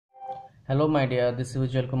Hello my dear, this is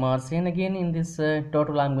Ujjwal Kumar, and again in this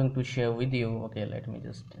tutorial I'm going to share with you. Okay, let me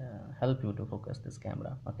just help you to focus this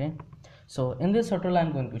camera. Okay, so in this tutorial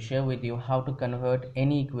I'm going to share with you how to convert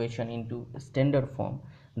any equation into standard form.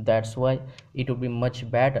 That's why it would be much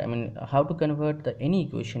better. I mean, how to convert any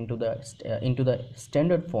equation to the into the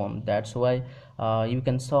standard form. That's why you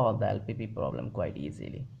can solve the LPP problem quite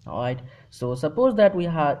easily. All right, so suppose that we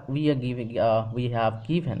have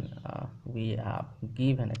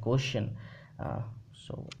given a question.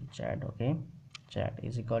 So chat, okay, chat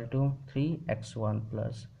is equal to 3x1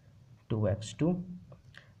 plus 2x2,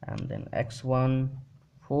 and then x1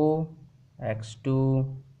 4,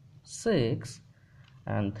 x2 6,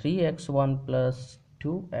 and 3x1 plus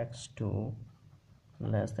 2x2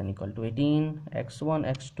 less than equal to 18, x1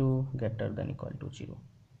 x2 greater than equal to 0.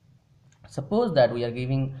 Suppose that we are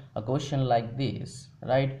giving a question like this,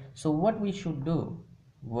 right? So what we should do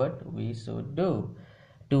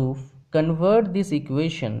to convert this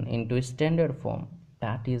equation into standard form,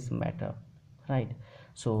 that is matter, right?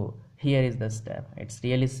 So here is the step. It's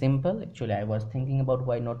really simple. Actually, I was thinking about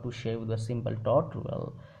why not to share with a simple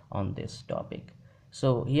tutorial on this topic.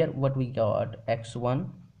 So here what we got, x1,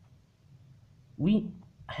 we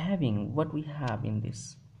having what we have in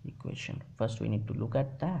this equation. First we need to look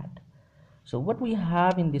at that. So what we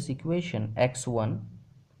have in this equation, x1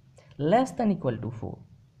 less than equal to 4.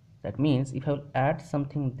 That means if I will add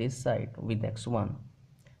something this side with x1,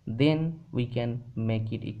 then we can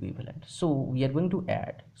make it equivalent. So we are going to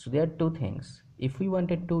add. So there are two things. If we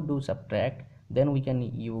wanted to do subtract, then we can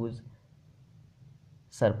use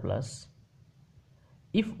surplus.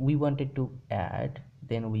 If we wanted to add,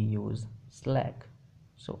 then we use slack.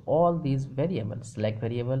 So all these variables, slack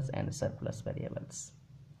variables and surplus variables.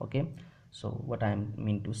 Okay, so what I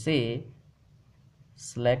mean to say,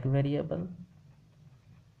 slack variable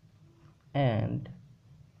and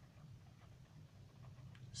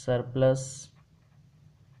surplus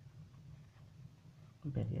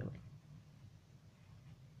variable,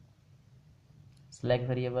 slack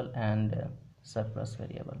variable and surplus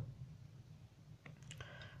variable.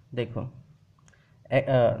 देखो,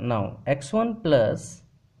 now x1 plus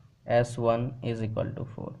s1 is equal to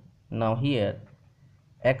 4. Now here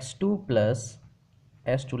x2 plus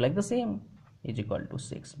s2 like the same is equal to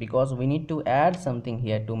 6, because we need to add something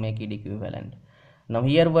here to make it equivalent. Now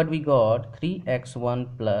here what we got,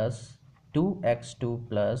 3x1 plus 2x2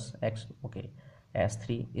 plus x, okay,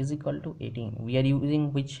 s3 is equal to 18. We are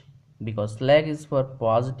using which? Because slack is for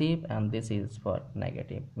positive and this is for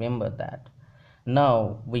negative, remember that.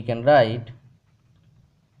 Now we can write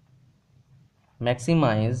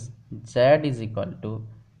maximize z is equal to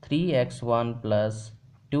 3x1 plus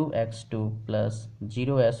 2x2 plus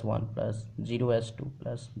 0s1 plus 0s2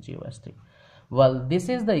 plus 0s3. Well, this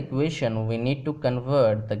is the equation. We need to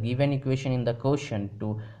convert the given equation in the quotient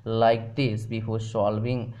to like this before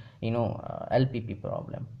solving LPP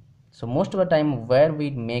problem. So most of the time where we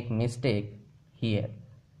make mistake here,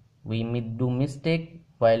 we do mistake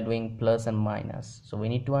while doing plus and minus. So we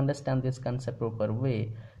need to understand this concept proper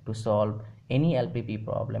way to solve any LPP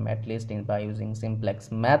problem, at least by using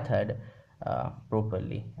simplex method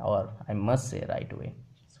properly, or I must say right way.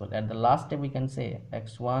 So at the last step we can say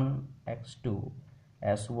x1, x2,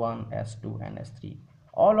 s1, s2 and s3,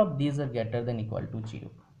 all of these are greater than equal to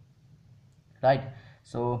 0, right?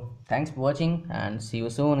 So thanks for watching and see you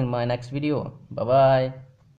soon in my next video. Bye bye.